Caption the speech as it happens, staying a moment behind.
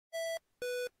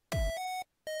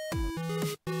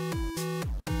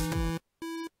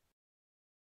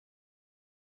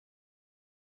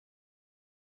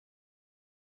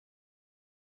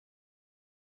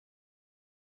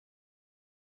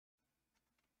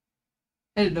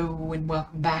Hello and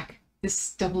welcome back. This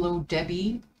is Double O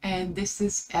Debbie, and this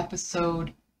is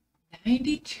episode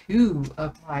 92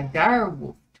 of my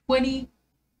DireWolf20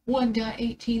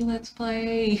 1.18 Let's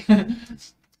Play.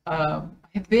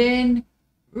 I've been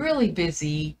really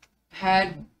busy.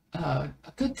 Had a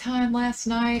good time last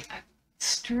night. I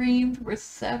streamed for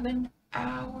 7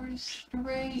 hours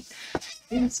straight.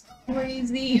 It's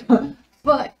crazy,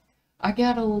 but I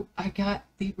got a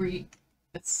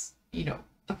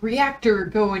reactor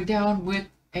going down with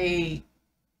a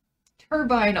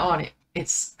turbine on it.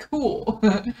 It's cool.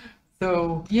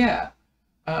 So yeah,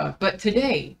 but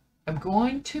today I'm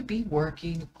going to be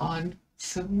working on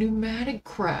some pneumatic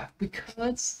craft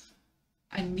because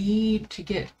I need to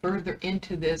get further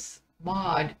into this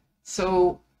mod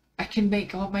so I can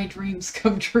make all my dreams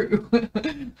come true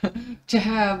to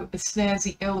have a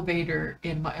snazzy elevator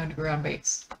in my underground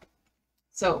base.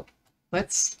 So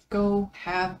let's go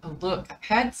have a look. I've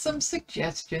had some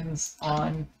suggestions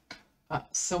on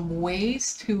some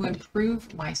ways to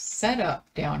improve my setup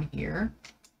down here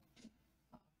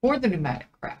for the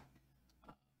pneumatic craft.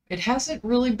 It hasn't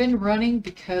really been running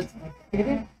because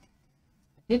I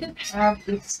didn't have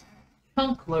this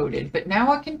chunk loaded, but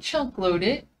now I can chunk load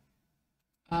it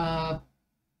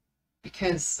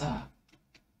because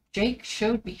Jake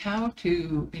showed me how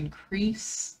to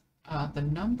increase the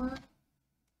number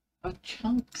of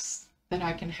chunks that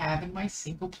I can have in my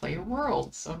single player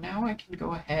world. So now I can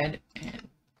go ahead and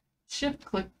shift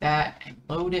click that and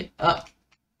load it up.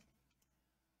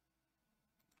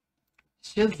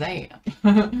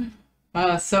 Shazam.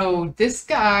 So this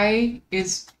guy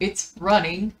it's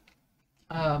running.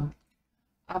 I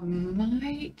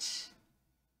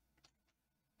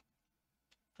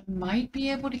might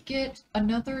be able to get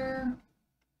another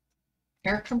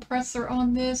air compressor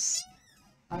on this.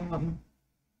 I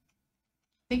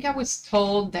think I was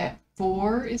told that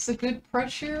 4 is a good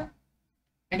pressure,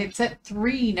 and it's at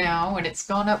 3 now, and it's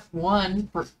gone up 1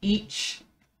 for each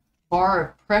bar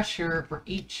of pressure for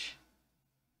each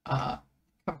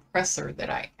compressor that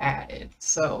I added.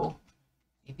 So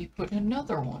maybe put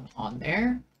another one on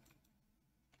there.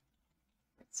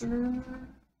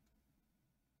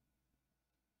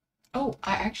 Oh,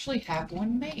 I actually have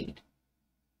one made.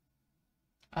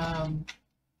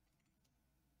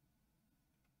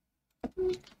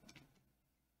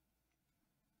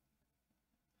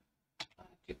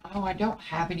 Oh, I don't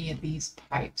have any of these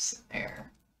pipes in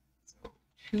there. So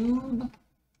tube.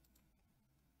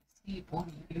 Let's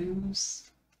want to use.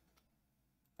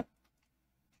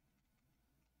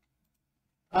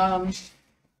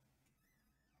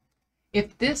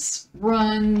 If this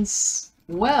runs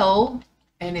well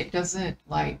and it doesn't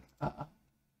like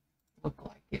look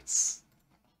like it's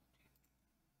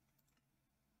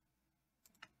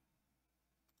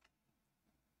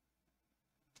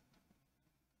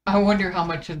I wonder how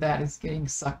much of that is getting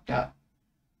sucked up.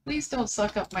 Please don't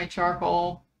suck up my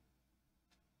charcoal.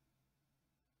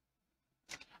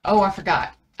 Oh, I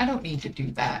forgot. I don't need to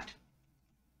do that.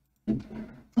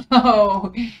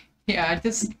 Oh, yeah, I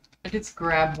just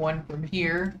grab one from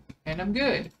here and I'm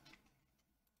good.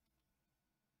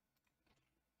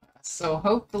 So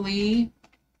hopefully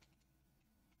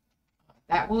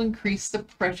that will increase the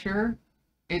pressure.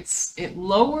 It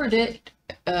lowered it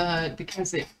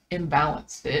because it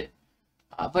imbalanced it,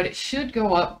 but it should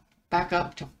go up back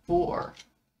up to 4.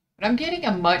 But I'm getting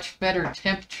a much better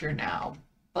temperature now,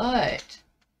 but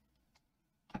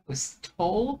I was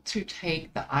told to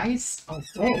take the ice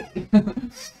away.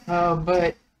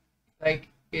 But like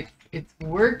it's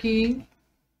working.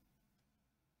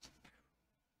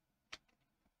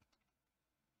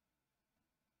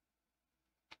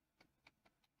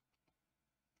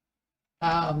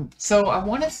 So I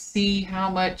want to see how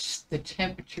much the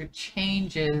temperature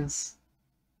changes.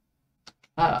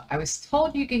 I was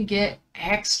told you can get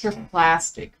extra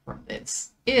plastic from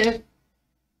this if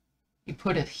you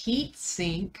put a heat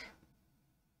sink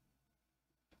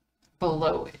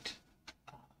below it.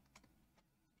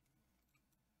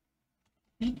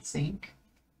 Heat sink.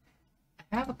 I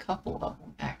have a couple of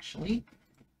them actually,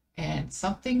 and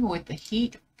something with a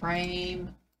heat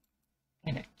frame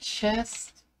and a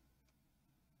chest.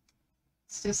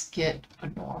 Let's just get a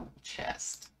normal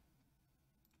chest.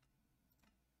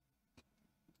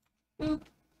 Boop.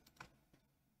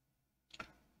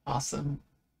 Awesome.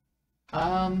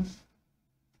 I'm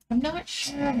not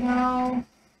sure how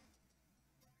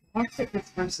electric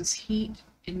versus heat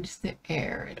into the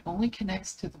air. It only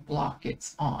connects to the block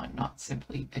it's on, not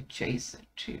simply adjacent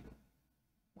to.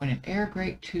 When an air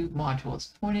grate tube module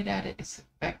is pointed at it, its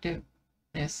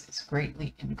effectiveness is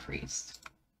greatly increased.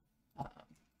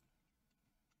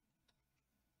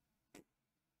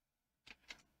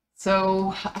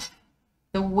 So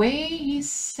the way he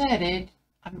said it,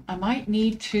 I might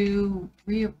need to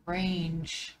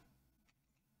rearrange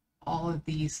all of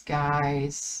these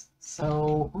guys.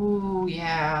 So, ooh,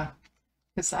 yeah,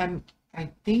 because I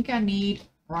think I need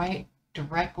right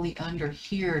directly under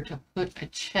here to put a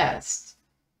chest.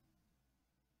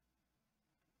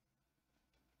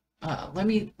 Let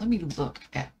me look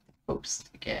at the post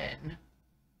again.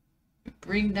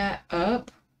 Bring that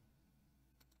up.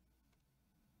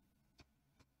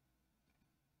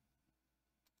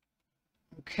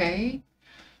 Okay.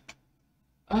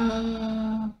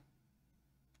 Uh,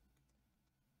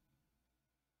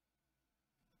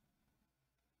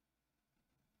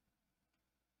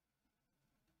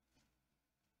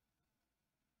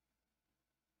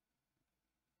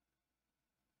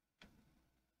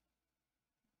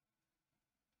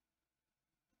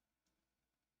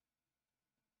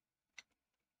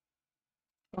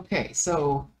 okay,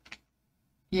 so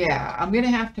yeah, I'm gonna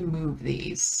have to move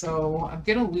these. So I'm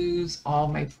gonna lose all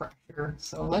my pressure.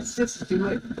 So let's just do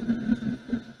it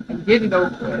and get it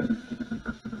over with.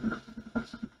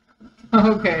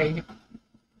 Okay.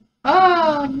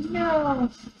 Oh no.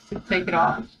 Should take it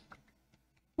off.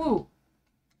 Woo.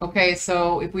 Okay,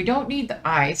 so if we don't need the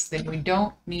ice, then we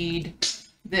don't need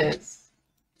this.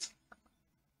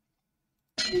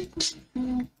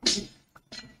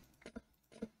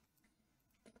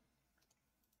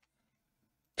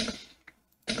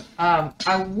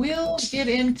 I will get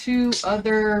into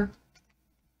other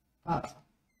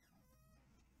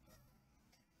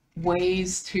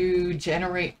ways to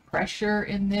generate pressure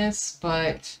in this,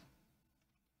 but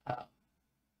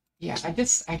yeah,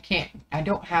 I can't. I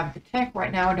don't have the tech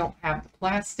right now. I don't have the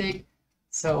plastic,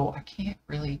 so I can't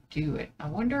really do it. I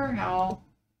wonder how,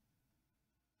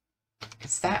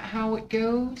 is that how it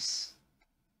goes?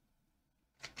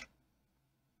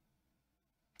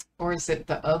 Or is it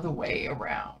the other way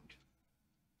around?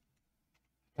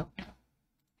 I don't know.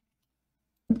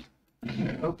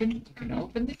 You can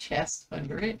open the chest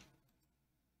under it.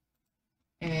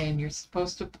 And you're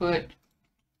supposed to put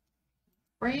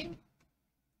frame.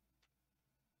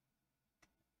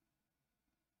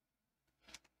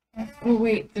 Oh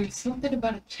wait, there's something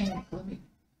about a tank. Let me.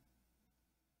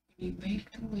 Can you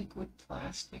make the liquid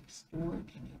plastic stored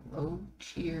in a low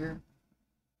tier?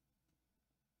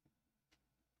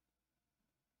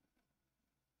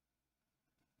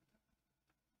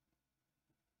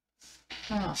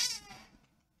 Huh.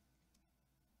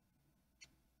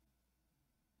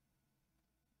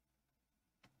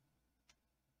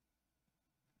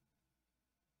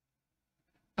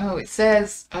 Oh, it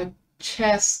says a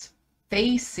chest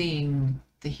facing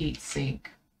the heat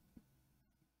sink,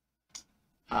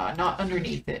 not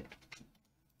underneath it.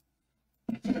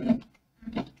 I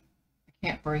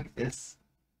can't break this.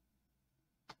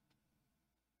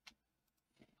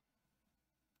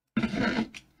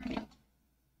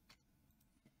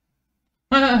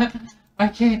 I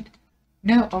can't.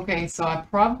 No, okay, so I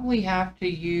probably have to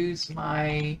use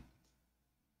my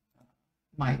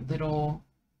little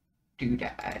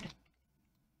doodad.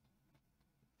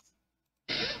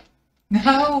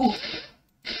 No!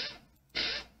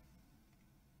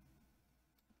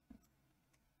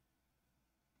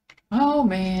 Oh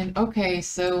man, okay,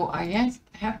 so I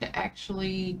have to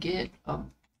actually get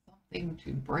something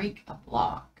to break a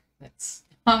block that's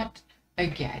not a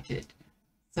gadget.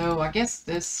 So I guess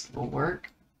this will work.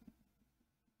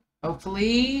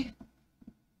 Hopefully.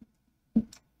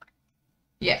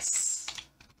 Yes.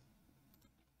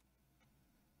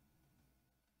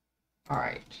 All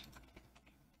right.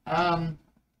 I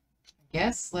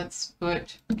guess let's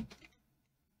put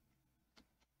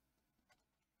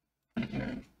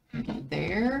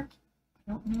there.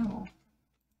 I don't know.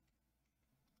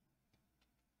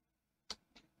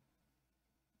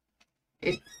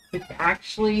 It's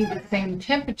actually the same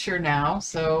temperature now,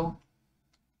 so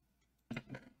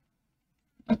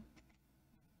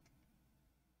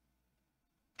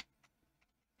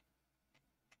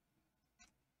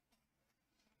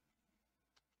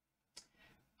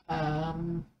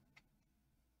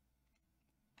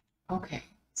okay,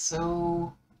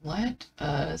 so let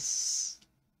us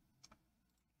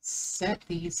set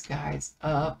these guys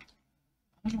up.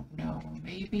 I don't know,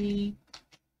 maybe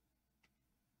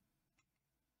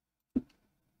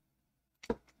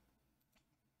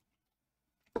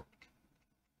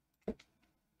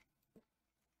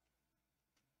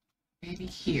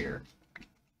here.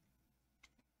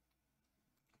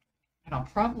 And I'll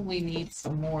probably need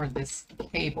some more of this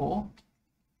cable.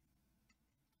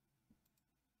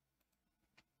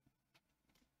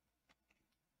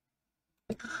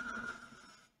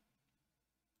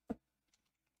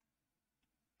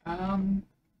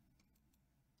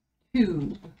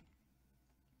 tube.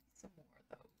 Some more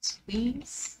of those,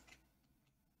 please.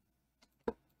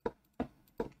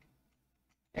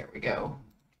 There we go.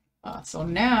 So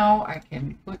now I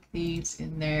can put these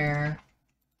in there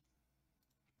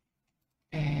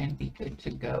and be good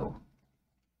to go.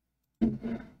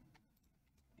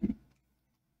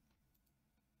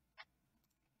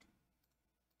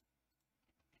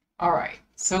 All right,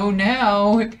 so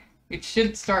now it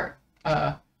should start,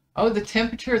 oh, the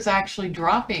temperature is actually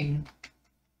dropping.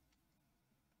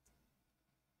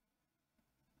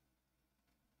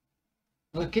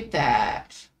 Look at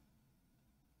that.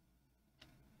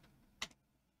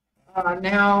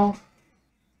 Now,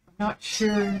 I'm not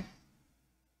sure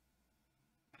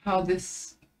how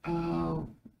this will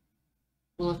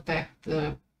affect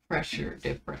the pressure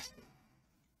difference.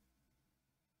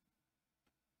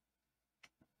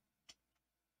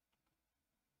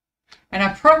 And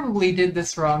I probably did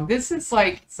this wrong. This is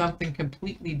like something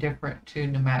completely different to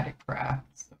pneumatic craft.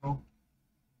 So,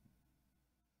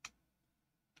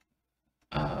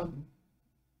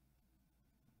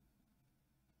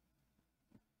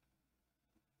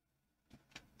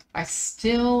 I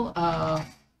still,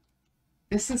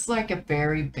 this is like a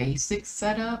very basic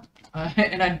setup,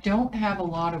 and I don't have a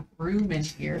lot of room in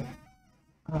here,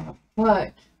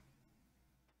 but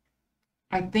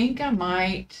I think I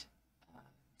might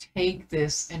take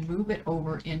this and move it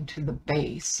over into the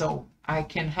base so I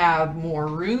can have more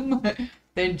room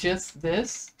than just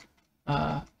this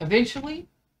eventually.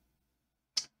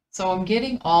 So I'm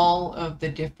getting all of the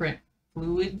different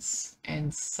fluids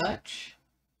and such.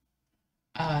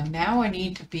 Now I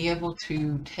need to be able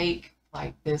to take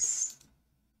like this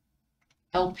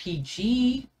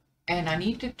LPG and I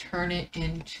need to turn it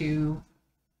into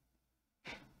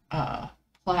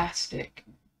plastic.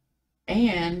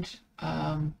 And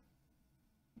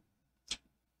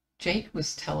Jake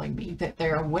was telling me that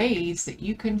there are ways that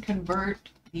you can convert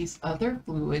these other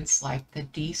fluids like the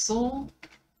diesel,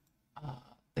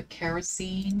 the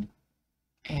kerosene,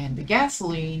 and the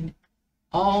gasoline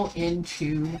all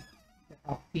into the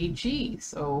LPG.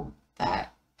 So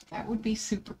that would be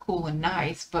super cool and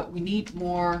nice, but we need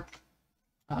more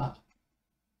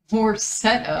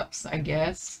setups, I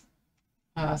guess.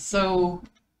 So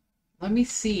let me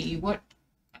see what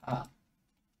LPG.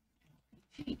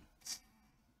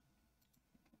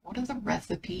 What are the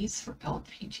recipes for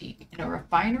LPG? In a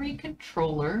refinery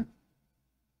controller,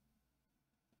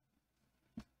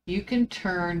 you can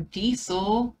turn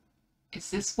diesel.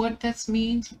 Is this what this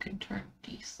means? You can turn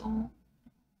diesel.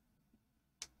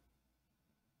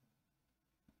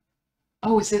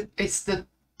 Oh, it's the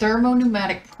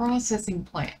thermopneumatic processing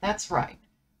plant. That's right.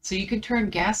 So you can turn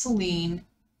gasoline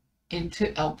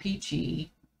into LPG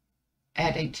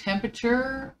at a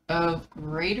temperature of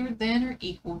greater than or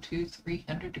equal to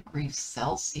 300 degrees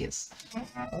Celsius.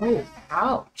 Oh,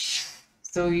 ouch.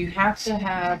 So you have to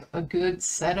have a good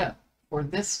setup for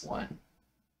this one.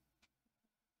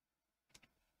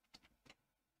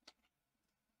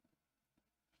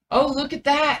 Oh, look at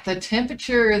that. The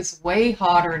temperature is way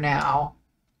hotter now.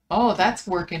 Oh, that's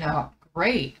working out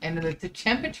great. And the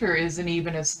temperature isn't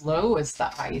even as low as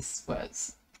the ice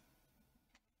was.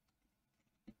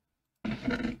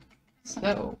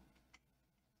 So,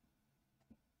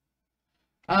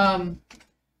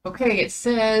 okay, it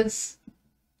says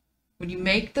when you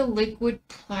make the liquid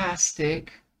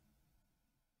plastic,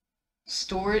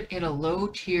 store it in a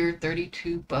low-tier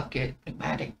 32 bucket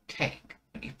pneumatic tank.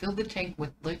 When you fill the tank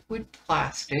with liquid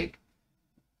plastic,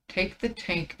 take the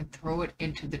tank and throw it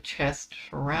into the chest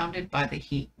surrounded by the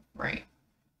heat frame.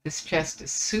 This chest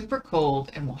is super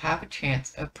cold and will have a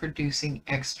chance of producing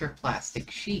extra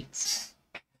plastic sheets.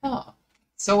 Oh,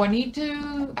 so I need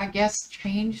to, I guess,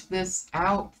 change this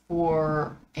out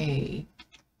for a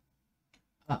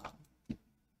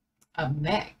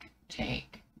mech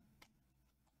tank.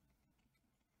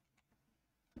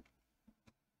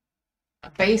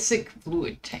 A basic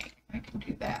fluid tank. I can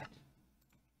do that.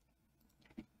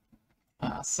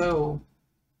 Uh-oh.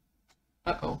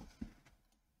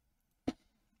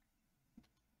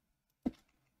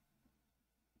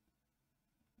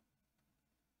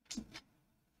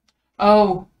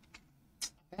 Oh,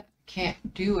 I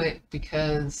can't do it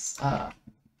because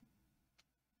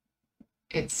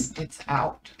it's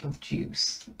out of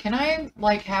juice. Can I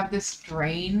like have this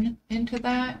drain into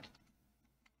that?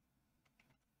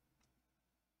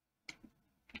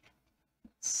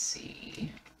 Let's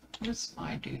see. What is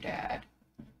my doodad?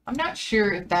 I'm not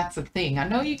sure if that's a thing. I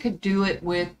know you could do it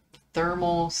with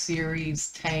thermal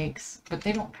series tanks, but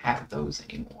they don't have those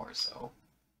anymore, so.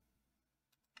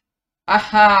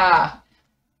 Aha!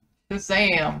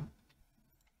 Shazam!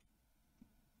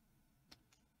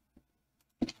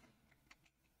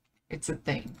 It's a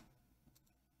thing.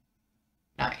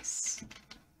 Nice.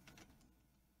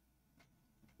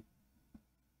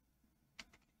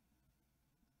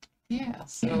 Yeah,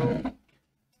 so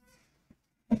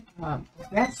I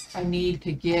guess I need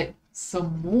to get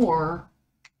some more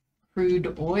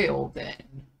crude oil then.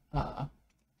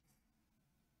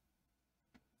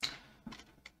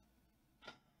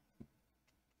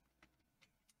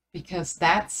 Because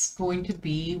that's going to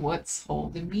be what's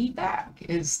holding me back,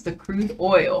 is the crude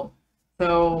oil.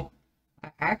 So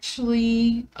I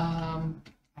actually I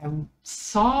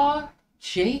saw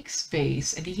Jake's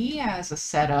face, and he has a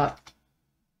setup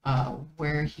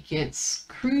where he gets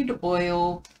crude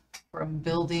oil from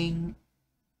building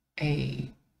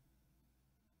a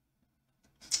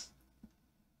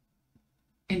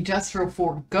industrial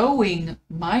foregoing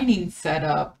mining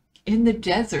setup in the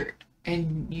desert,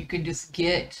 and you can just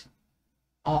get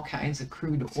all kinds of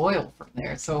crude oil from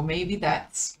there. So maybe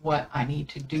that's what I need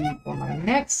to do for my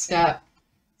next step,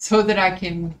 so that I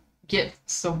can get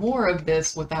some more of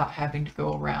this without having to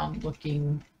go around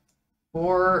looking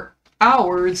for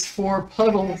hours for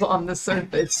puddles on the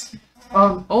surface.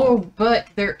 Oh, but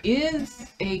there is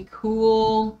a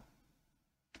cool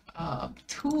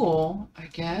tool, I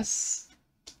guess,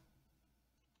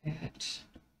 at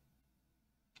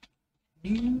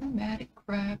Pneumatic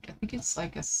Craft. I think it's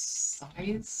like a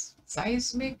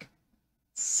seismic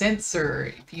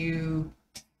sensor.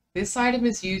 This item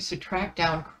is used to track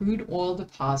down crude oil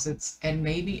deposits and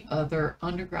maybe other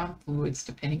underground fluids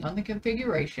depending on the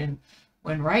configuration.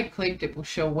 When right-clicked, it will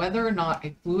show whether or not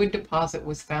a fluid deposit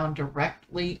was found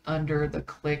directly under the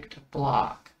clicked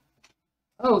block.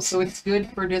 Oh, so it's good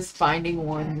for just finding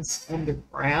ones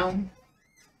underground.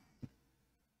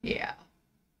 Yeah.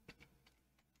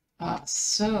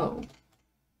 So.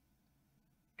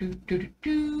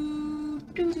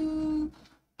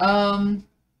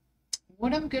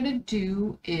 What I'm gonna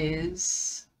do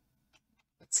is,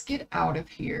 let's get out of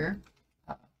here.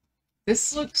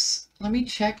 This looks, let me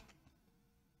check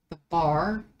the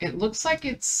bar. It looks like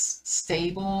it's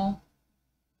stable,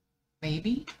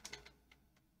 maybe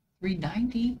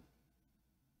 390.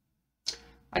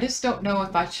 I just don't know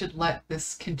if I should let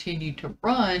this continue to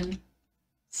run,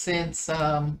 since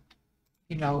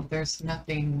you know, there's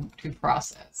nothing to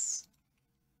process.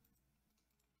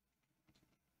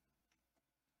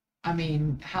 I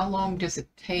mean, how long does it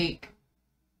take?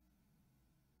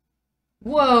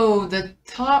 Whoa, the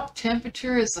top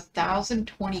temperature is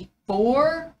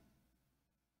 1024.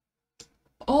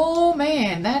 Oh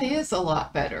man, that is a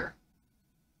lot better.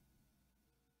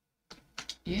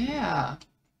 Yeah,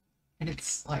 and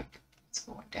it's like it's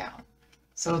going down.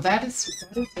 So that's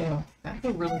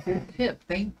a really good tip.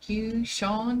 Thank you,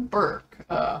 Sean Burke.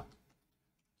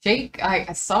 Jake,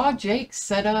 I saw Jake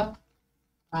set up,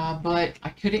 but I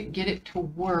couldn't get it to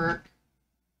work,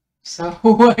 so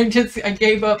I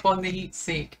gave up on the heat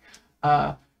sink.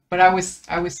 But I was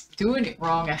doing it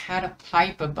wrong. I had a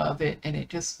pipe above it, and it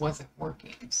just wasn't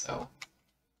working. So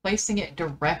placing it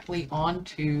directly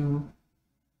onto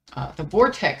the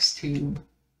vortex tube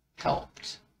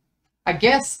helped. I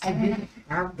guess I didn't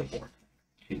have the vortex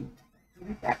tube.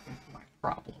 That was my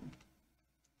problem,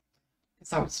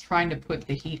 because I was trying to put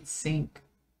the heat sink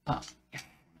up. I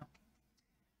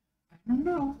don't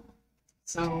know.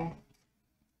 So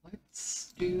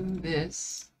let's do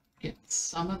this. Get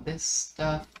some of this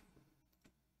stuff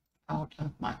out of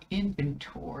my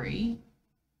inventory.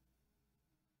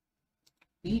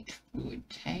 Wheat fluid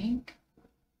tank.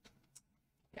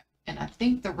 Yeah, and I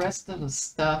think the rest of the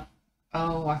stuff.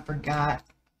 Oh, I forgot.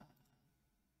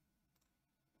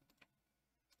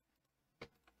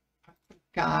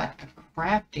 Got a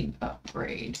crafting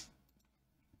upgrade.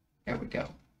 There we go.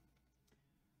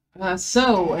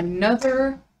 So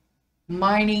another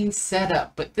mining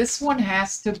setup, but this one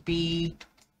has to be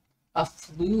a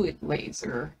fluid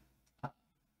laser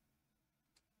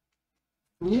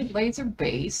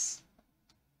base.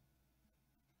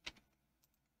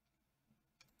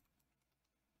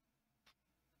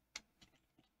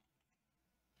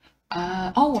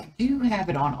 Oh, I do have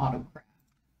it on autocraft.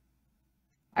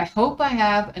 I hope I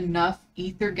have enough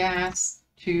ether gas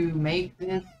to make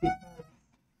this, because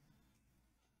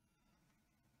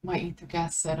my ether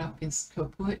gas setup is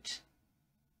kaput.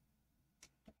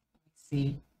 Let's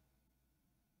see.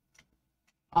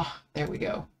 Ah, there we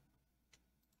go.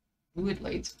 Fluid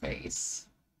laser base.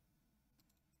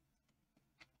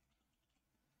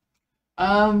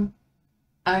 I'm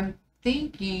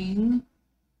thinking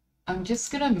I'm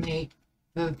just gonna make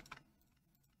the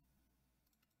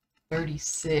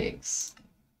 36.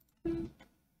 There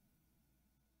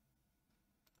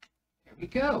we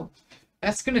go.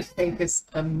 That's gonna take us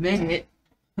a minute.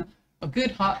 a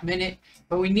good hot minute,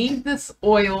 but we need this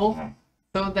oil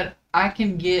so that I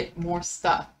can get more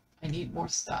stuff. I need more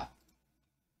stuff.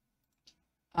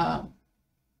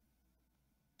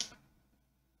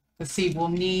 Let's see, we'll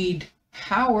need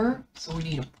power, so we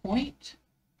need a point.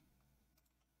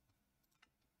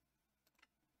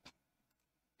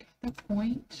 Got the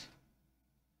point.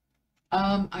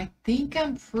 I think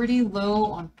I'm pretty low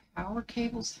on power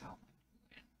cables. How am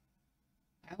I doing?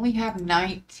 I only have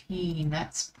 19.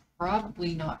 That's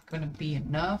probably not going to be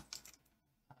enough.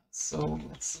 So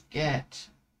let's get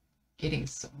getting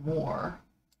some more.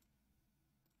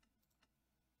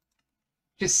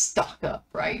 Just stock up,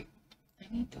 right? I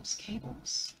need those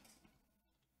cables.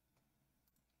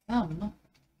 Yum.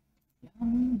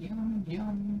 Yum, yum,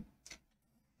 yum.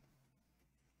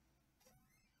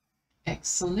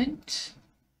 Excellent.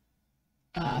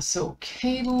 So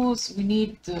cables, we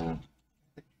need the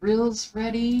drills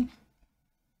ready.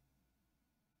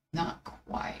 Not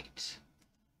quite.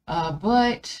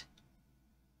 But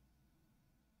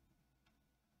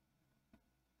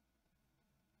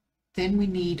then we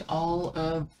need all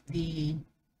of the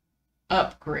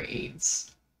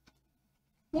upgrades.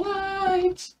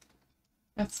 What?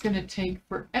 That's gonna take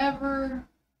forever.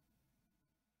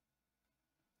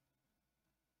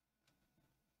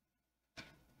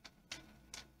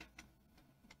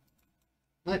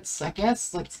 I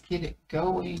guess let's get it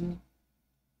going.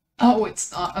 Oh,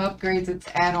 it's not upgrades, it's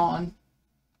add-on.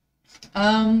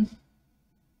 I'm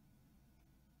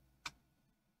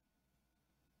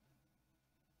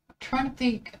trying to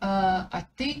think, I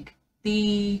think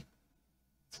the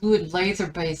fluid laser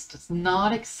base does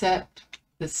not accept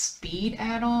the speed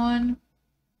add-on,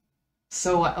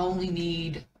 so I only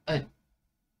need a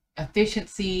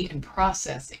efficiency and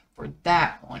processing for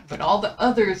that one, but all the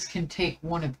others can take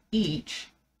one of each.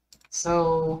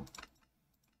 So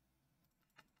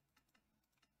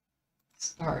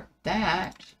start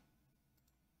that.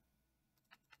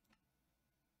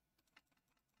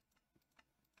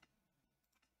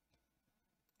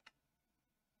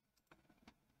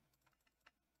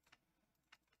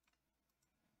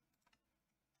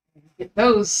 Get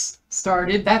those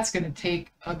started. That's going to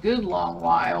take a good long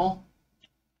while.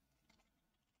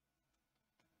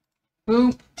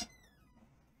 Boom.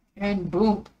 And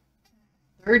boom.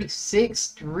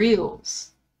 36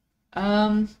 drills.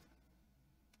 Trying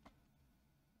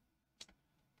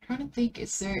to think,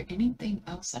 is there anything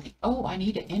else I need? Oh, I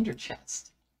need an ender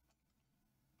chest.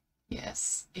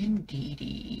 Yes,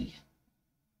 indeedy.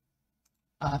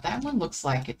 That one looks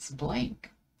like it's blank.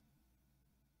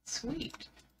 Sweet.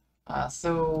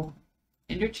 So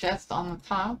ender chest on the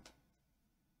top.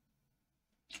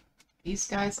 These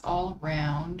guys all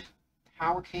around.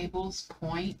 Power cables,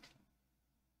 point.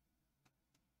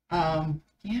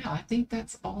 Yeah, I think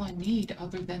that's all I need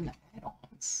other than the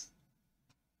add-ons.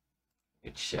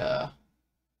 Which, I'm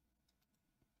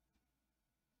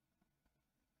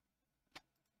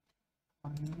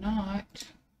not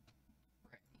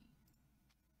ready.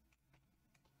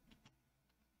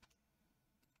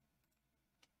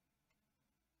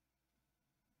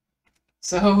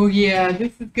 So, yeah,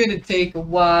 this is going to take a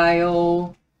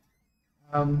while.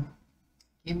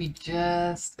 Give me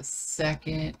just a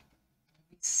second.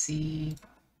 Let me see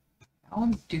how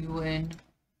I'm doing.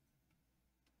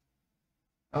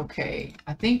 Okay,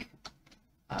 I think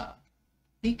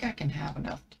I can have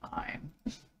enough time.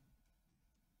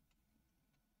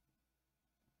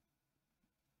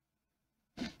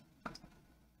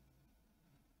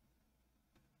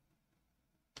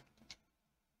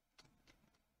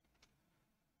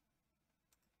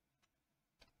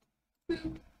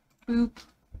 Boop, boop.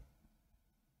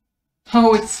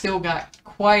 Oh, it's still got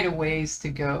quite a ways to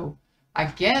go. I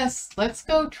guess let's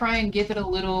go try and give it a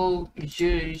little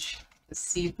zhuzh to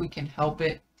see if we can help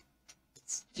it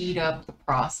speed up the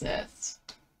process.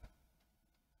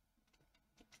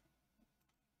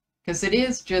 Because it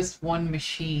is just one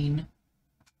machine.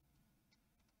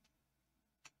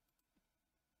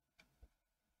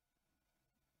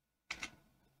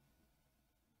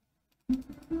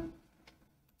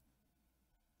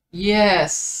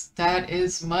 Yes, that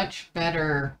is much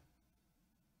better.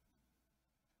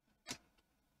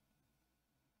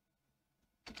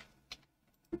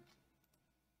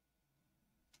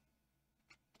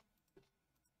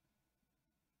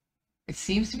 It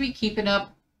seems to be keeping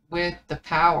up with the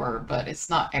power, but it's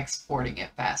not exporting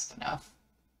it fast enough.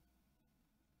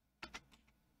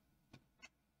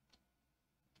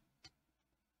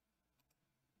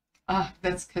 Ah,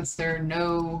 that's because there are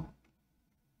no...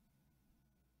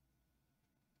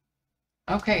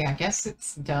 Okay, I guess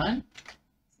it's done.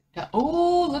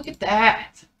 Oh, look at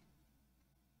that.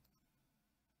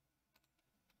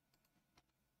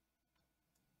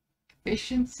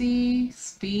 efficiency,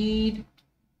 speed,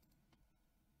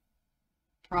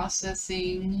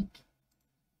 processing,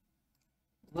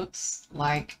 looks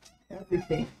like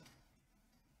everything.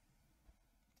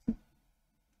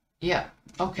 Yeah,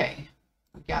 okay.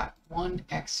 We got one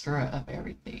extra of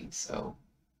everything. So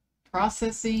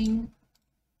processing,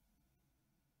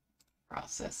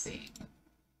 processing,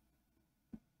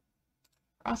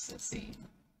 processing,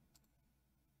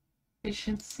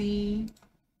 efficiency,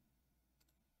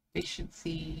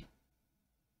 efficiency,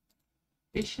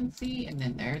 efficiency, and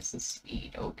then there's the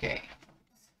speed. Okay.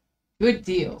 Good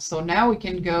deal. So now we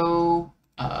can go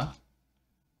on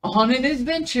an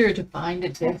adventure to find a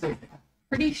desert.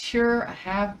 Pretty sure I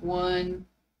have one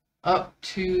up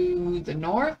to the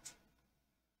north.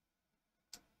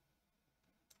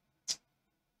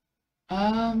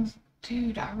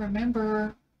 Dude, I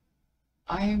remember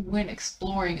I went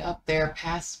exploring up there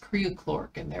past Crude,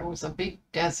 and there was a big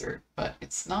desert, but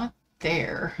it's not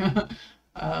there.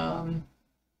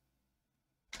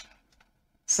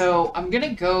 So I'm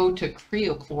gonna go to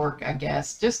Crude, I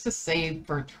guess, just to save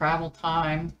for travel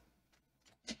time.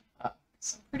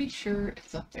 So I'm pretty sure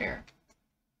it's up there.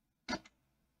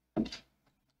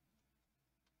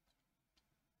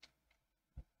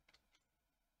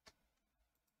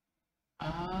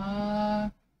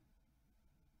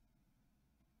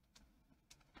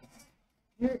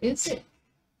 Where is it?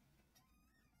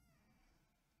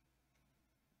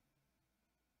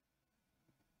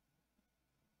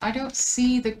 I don't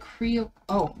see the Crude.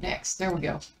 Oh, next. There we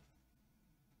go.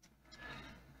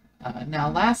 Now,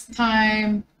 last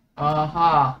time,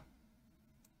 I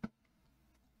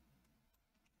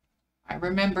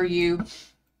remember you.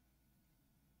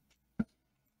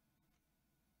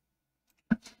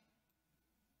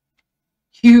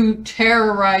 You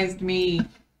terrorized me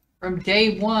from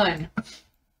day one.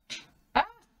 Ah,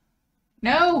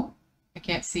 no, I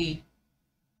can't see.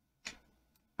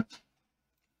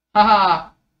 Haha.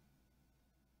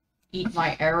 Eat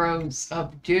my arrows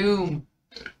of doom.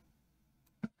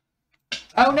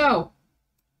 Oh no.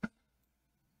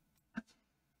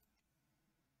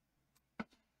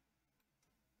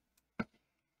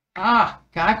 Ah,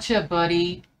 gotcha,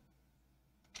 buddy.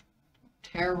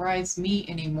 Terrorize me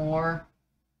anymore.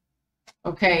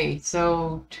 Okay,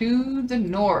 so to the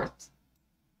north,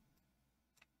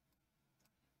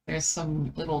 there's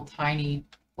some little tiny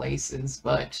places,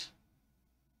 but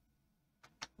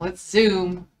let's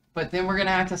zoom. But then we're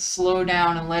gonna have to slow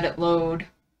down and let it load.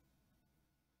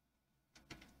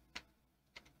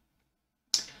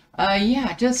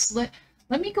 Yeah, just let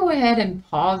me go ahead and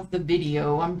pause the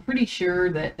video. I'm pretty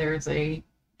sure that there's a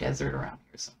desert around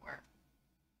here somewhere.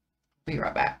 Be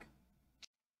right back.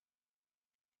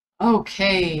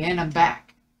 Okay, and I'm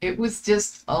back. It was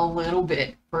just a little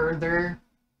bit further.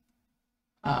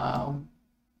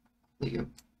 Clear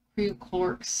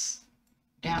clerks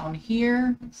down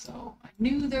here. So I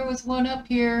knew there was one up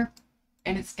here,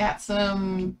 and it's got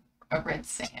some red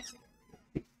sand.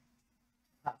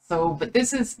 So, but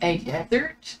this is a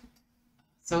desert,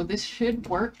 so this should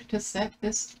work to set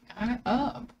this guy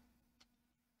up.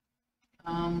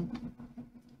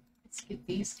 Let's get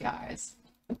these guys.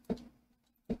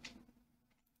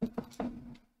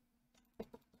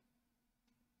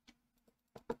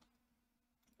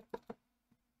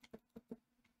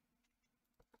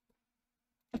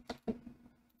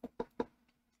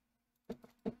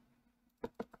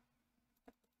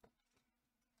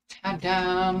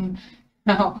 Ta-da!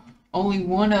 Now, only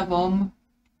one of them,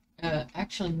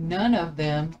 actually none of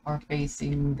them are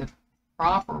facing the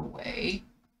proper way.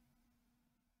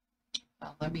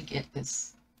 Let me get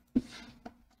this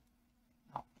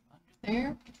out from under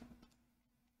there.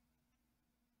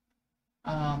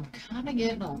 Kind of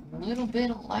getting a little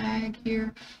bit of lag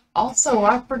here. Also,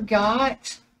 I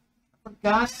forgot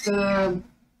the...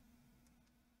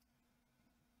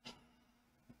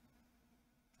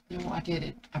 No, I did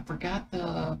it. I forgot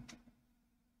the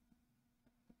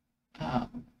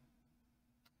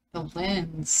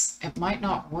lens. It might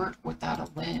not work without a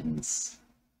lens.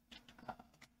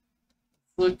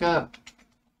 Look up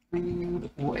crude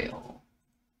oil.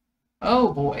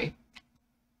 Oh boy.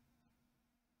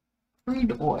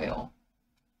 Crude oil.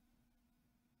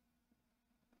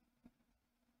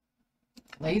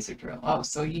 Laser drill. Oh,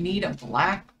 so you need a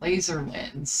black laser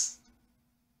lens.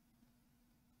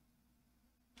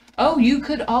 Oh, you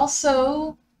could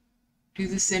also do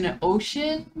this in an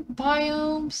ocean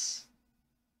biomes.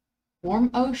 Warm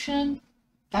ocean.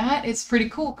 That is pretty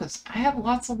cool because I have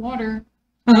lots of water.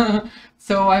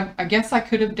 So I guess I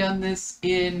could have done this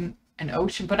in an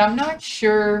ocean, but I'm not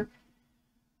sure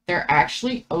there are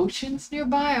actually oceans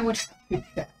nearby. I would have to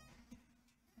check.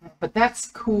 But that's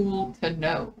cool to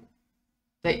know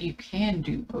that you can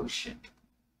do ocean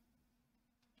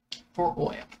for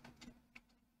oil.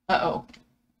 Uh-oh.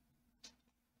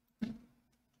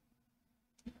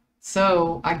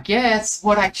 So I guess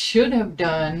what I should have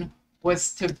done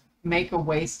was to make a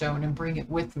waystone and bring it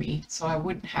with me so I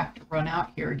wouldn't have to run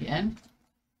out here again.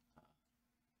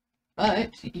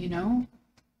 But, you know,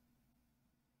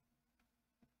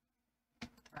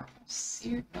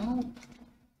 no,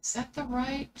 is that the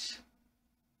right?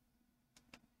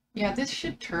 Yeah, this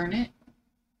should turn it.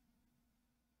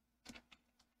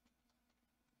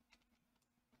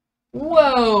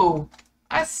 Whoa,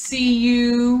 I see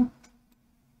you.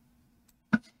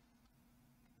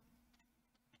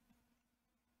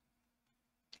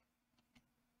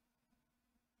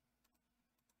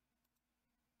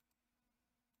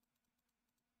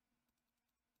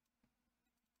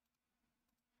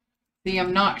 See,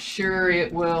 I'm not sure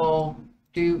it will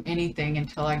do anything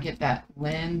until I get that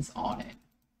lens on it.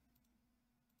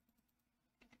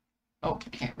 Oh,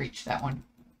 can't reach that one.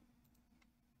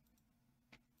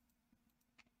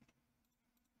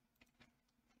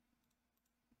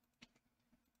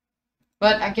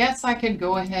 But I guess I could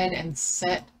go ahead and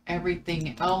set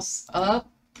everything else up.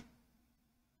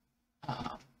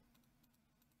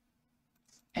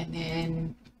 And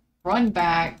then run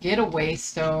back, get a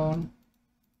waystone,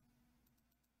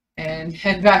 and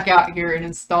head back out here and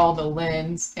install the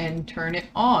lens and turn it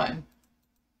on.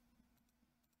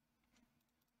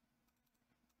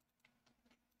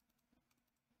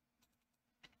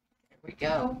 There we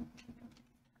go.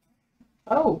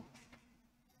 Oh,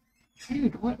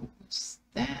 dude, what was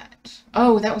that?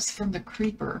 Oh, that was from the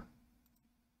creeper.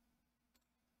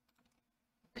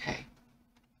 Okay.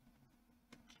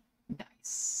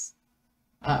 Nice.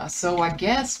 So I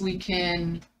guess we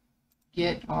can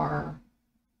get our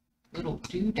little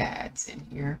doodads in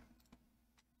here.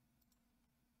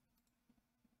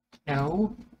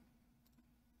 No.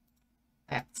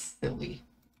 That's silly.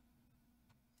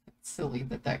 It's silly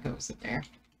that that goes in there.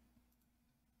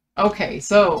 Okay,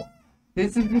 so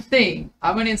this is the thing.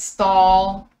 I'm going to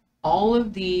install all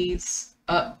of these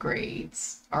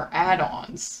upgrades or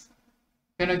add-ons.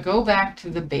 I'm going to go back to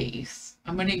the base.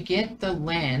 I'm going to get the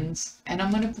lens and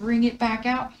I'm going to bring it back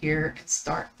out here and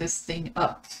start this thing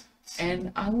up.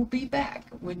 And I will be back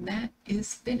when that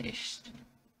is finished.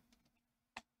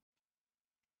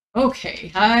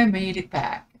 Okay, I made it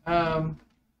back. I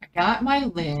got my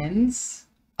lens.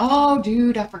 Oh,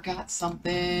 dude, I forgot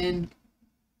something.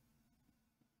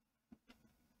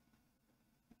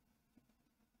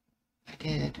 I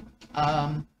did.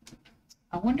 I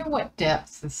wonder what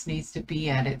depth this needs to be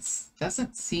at. It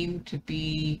doesn't seem to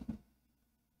be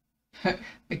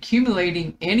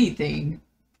accumulating anything.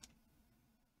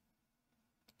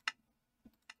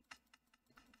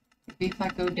 Maybe if I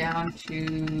go down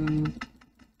to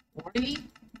 40,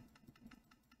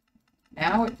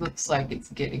 now it looks like it's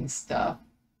getting stuff.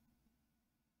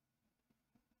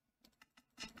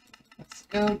 Let's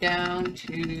go down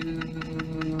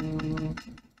to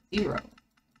 0.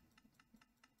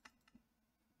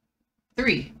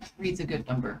 3. 3 is a good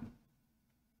number.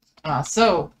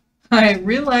 So I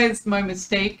realized my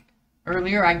mistake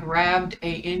earlier. I grabbed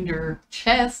a ender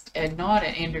chest and not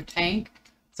an ender tank.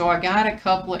 So I got a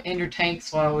couple of ender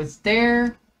tanks while I was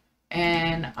there,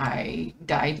 and I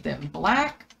dyed them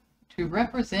black to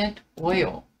represent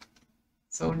oil.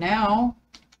 So now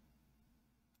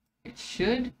it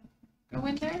should go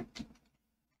in there.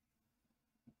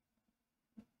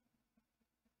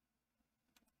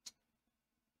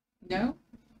 No?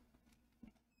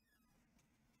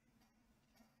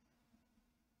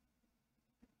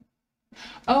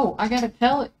 Oh, I gotta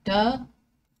tell it, duh,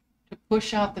 to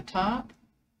push out the top.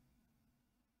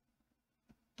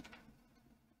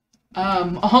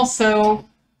 Also,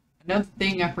 another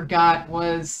thing I forgot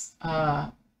was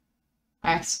I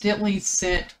accidentally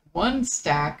sent one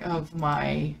stack of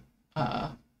my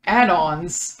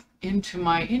add-ons into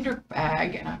my ender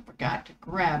bag and I forgot to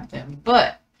grab them.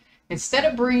 But instead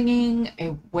of bringing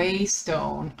a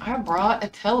waystone, I brought a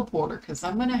teleporter because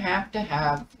I'm going to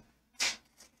have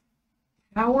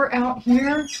power out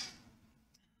here.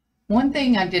 One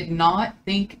thing I did not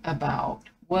think about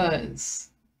was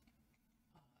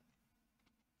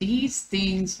these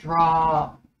things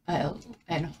draw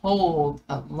and hold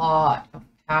a lot of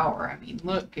power. I mean,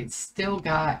 look, it's still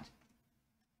got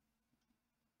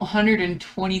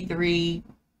 123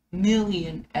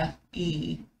 million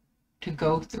FE to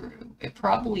go through. It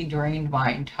probably drained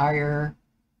my entire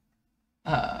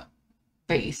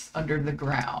base under the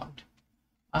ground.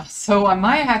 So I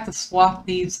might have to swap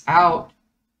these out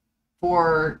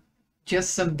for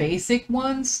just some basic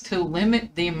ones to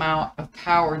limit the amount of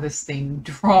power this thing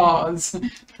draws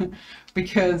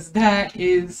because that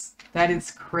is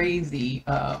crazy.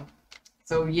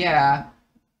 So yeah,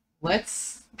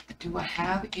 do I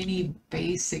have any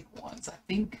basic ones? I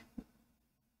think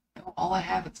no, all I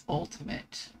have is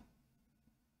ultimate.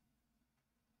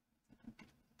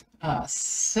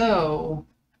 So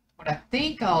what I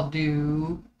think I'll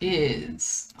do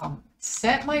is I'll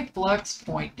set my flux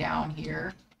point down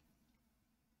here,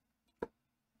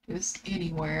 just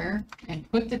anywhere, and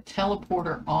put the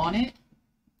teleporter on it,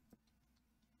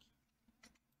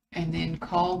 and then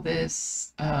call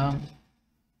this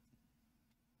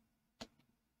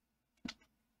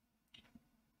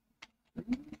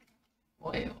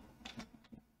oil.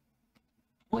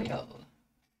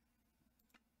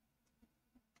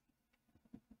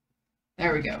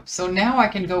 There we go. So now I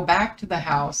can go back to the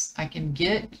house. I can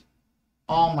get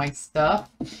all my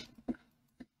stuff,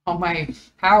 all my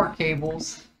power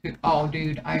cables. Oh,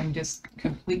 dude, I'm just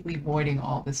completely voiding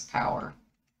all this power.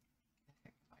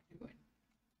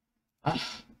 What the heck am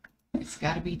I doing? It's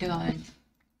got to be done.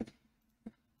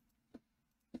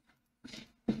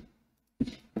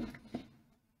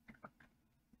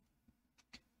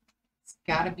 It's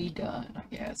got to be done, I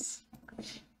guess.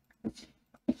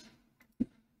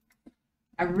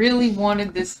 I really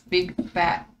wanted this big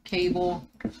fat cable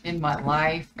in my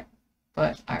life,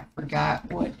 but I forgot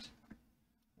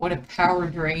what a power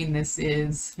drain this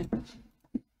is.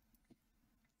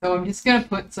 So I'm just going to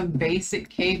put some basic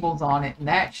cables on it, and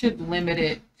that should limit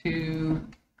it to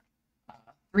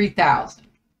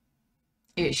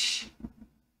 3,000-ish.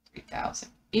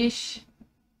 3,000-ish.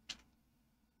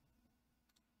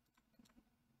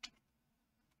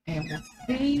 And we'll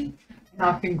see.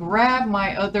 Now I can grab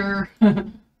my other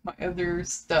my other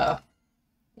stuff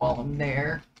while I'm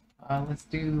there. Let's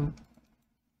do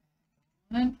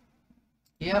one.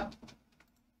 Yep,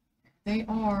 they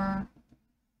are.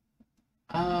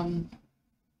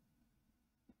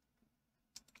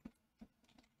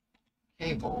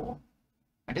 Cable.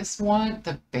 I just want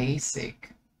the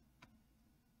basic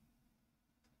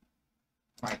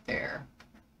right there.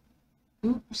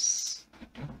 Oops, I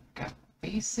don't got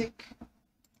basic.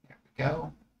 There we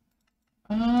go.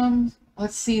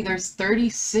 Let's see, there's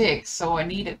 36, so I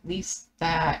need at least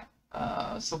that.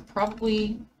 So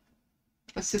probably,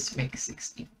 let's just make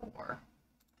 64.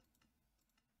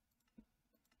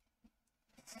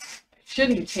 It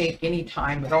shouldn't take any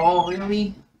time at all,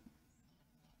 really.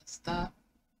 Stuff.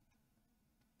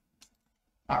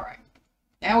 All right,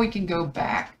 now we can go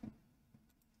back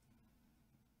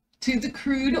to the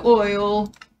crude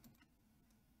oil.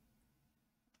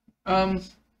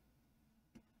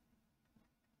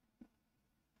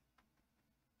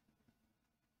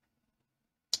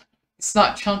 It's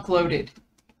not chunk loaded.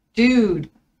 Dude.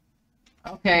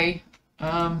 Okay.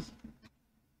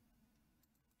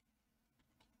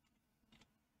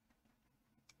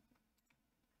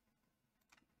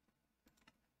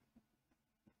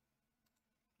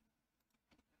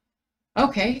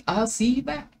 Okay, I'll see you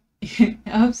back.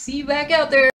 I'll see you back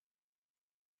out there.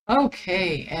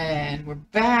 Okay, and we're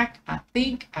back. I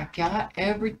think I got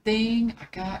everything. I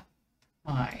got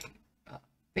my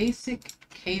basic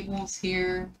cables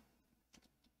here.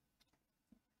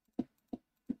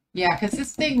 Yeah, because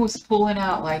this thing was pulling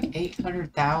out like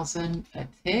 800,000 a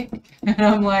tick. And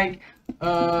I'm like,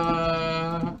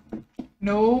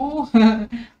 no,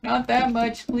 not that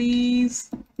much,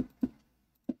 please.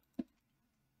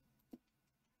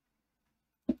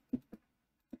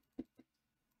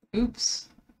 Oops.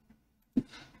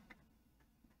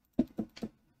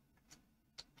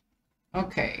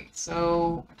 Okay,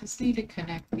 so I just need to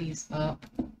connect these up.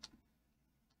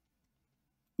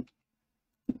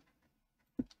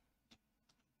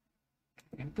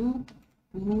 And boop,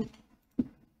 boop,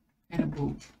 and a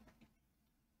boop.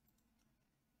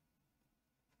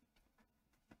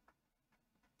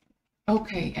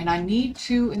 Okay, and I need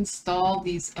to install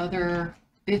these other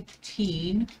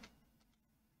 15.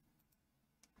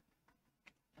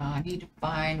 I need to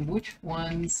find which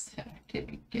ones I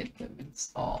didn't get them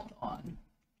installed on.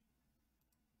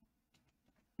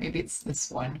 Maybe it's this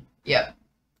one. Yep.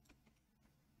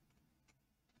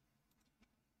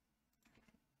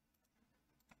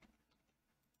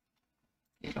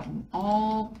 Get them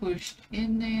all pushed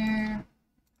in there.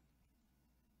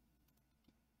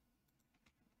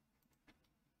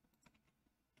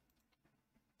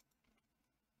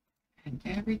 And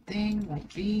everything will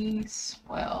be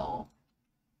swell.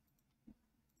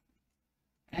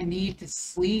 I need to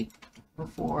sleep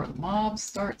before the mobs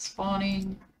start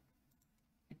spawning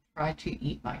and try to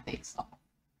eat my face off.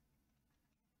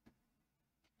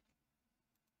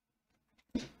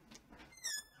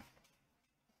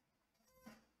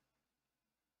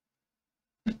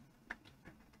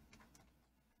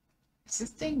 this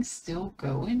thing still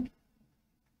going?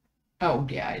 Oh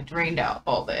yeah, it drained out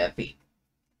all the FE.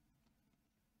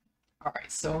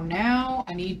 Alright, so now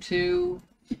I need to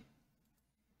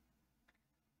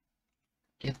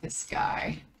get this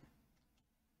guy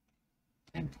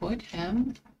and put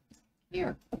him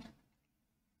here.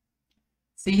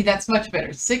 See, that's much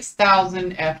better.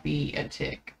 6,000 FE a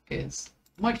tick is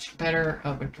much better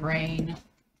of a drain.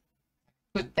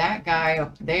 Put that guy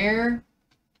up there.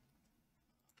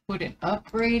 Put an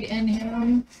upgrade in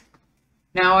him.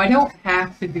 Now, I don't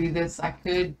have to do this. I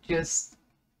could just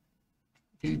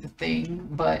do the thing,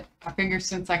 but I figure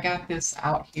since I got this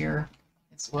out here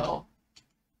as well,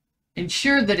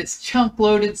 ensure that it's chunk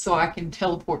loaded so I can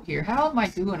teleport here. How am I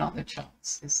doing on the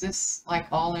chunks? Is this like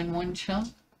all in one chunk?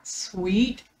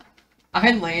 Sweet.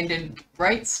 I landed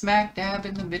right smack dab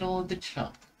in the middle of the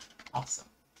chunk. Awesome.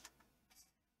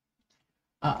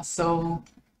 So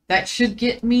that should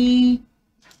get me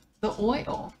the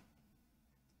oil.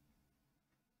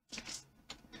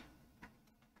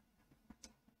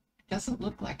 Doesn't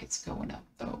look like it's going up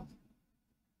though.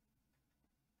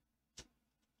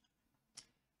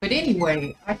 But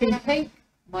anyway, I can take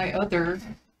my other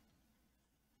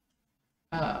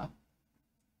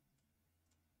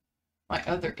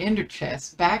ender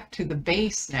chest back to the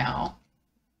base now.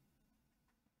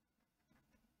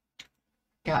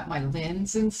 Got my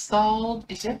lens installed.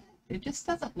 It just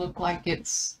doesn't look like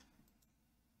it's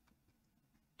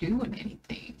doing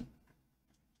anything.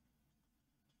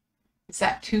 Is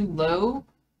that too low?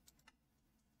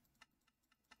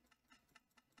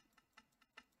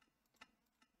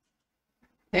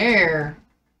 There.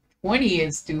 20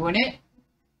 is doing it.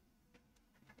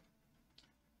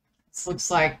 This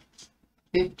looks like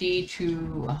 50 to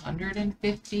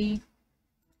 150.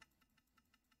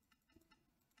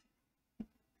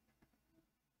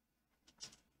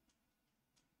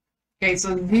 Okay,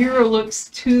 so 0 looks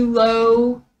too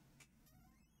low,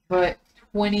 but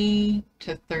 20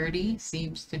 to 30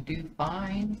 seems to do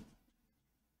fine.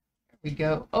 There we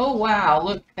go. Oh, wow.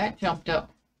 Look, that jumped up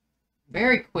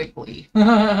very quickly.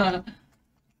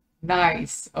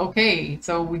 Nice. Okay,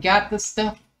 so we got the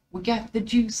stuff. We got the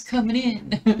juice coming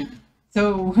in.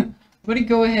 So I'm going to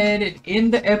go ahead and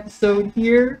end the episode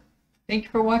here. Thank you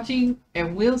for watching,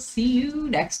 and we'll see you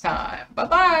next time.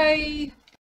 Bye-bye.